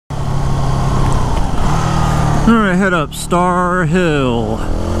Alright, head up Star Hill.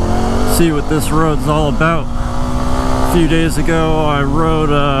 See what this road's all about. A few days ago I rode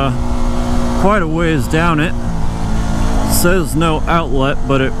quite a ways down it. Says no outlet,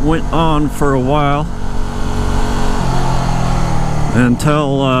 but it went on for a while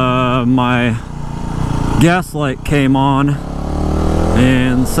until my gas light came on,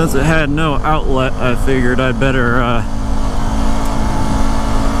 and since it had no outlet, I figured I'd better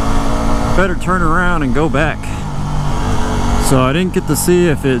turn around and go back. So I didn't get to see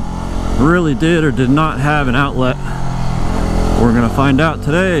if it really did or did not have an outlet. We're gonna find out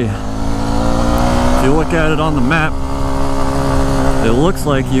today. If you look at it on the map, it looks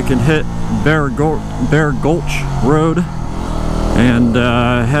like you can hit Bear Gulch Road and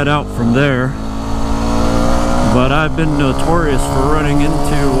head out from there. But I've been notorious for running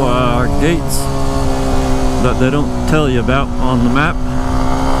into gates that they don't tell you about on the map.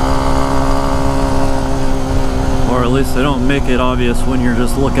 Or at least they don't make it obvious when you're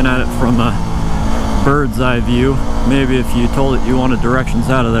just looking at it from a bird's eye view. Maybe if you told it you wanted directions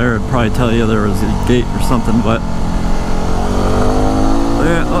out of there, it'd probably tell you there was a gate or something, but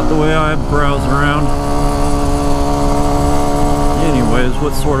yeah, not the way I browse around. Anyways,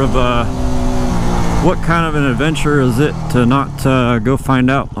 what kind of an adventure is it to not go find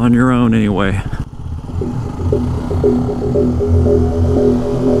out on your own anyway?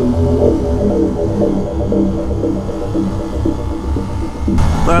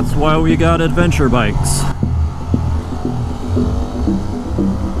 That's why we got adventure bikes.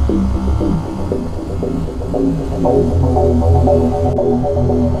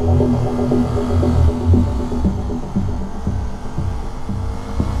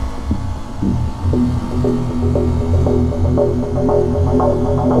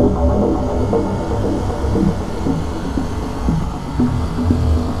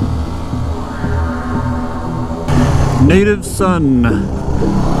 Native Sun.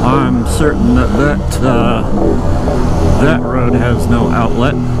 I'm certain that road has no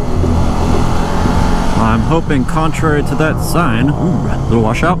outlet. I'm hoping, contrary to that sign, little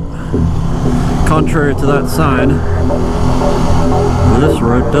washout. Contrary to that sign, this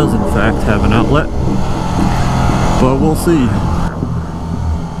road does in fact have an outlet, but we'll see.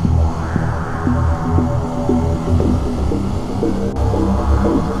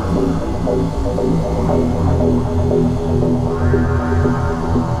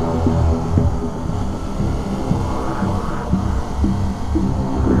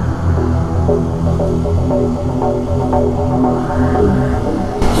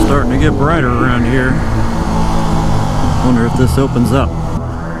 Starting to get brighter around here. Wonder if this opens up.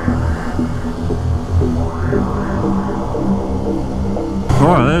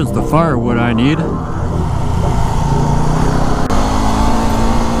 Oh, there's the firewood I need.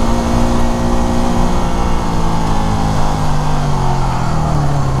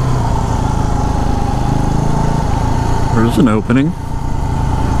 There's an opening.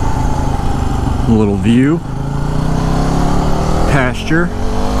 A little view. Pasture.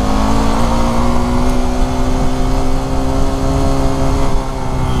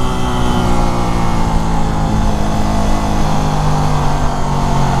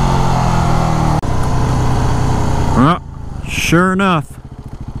 Sure enough,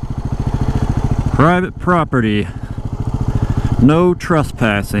 private property, no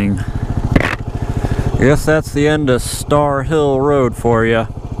trespassing. Guess that's the end of Star Hill Road for you.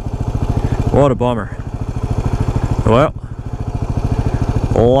 What a bummer. Well,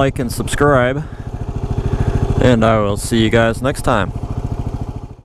 like and subscribe, and I will see you guys next time.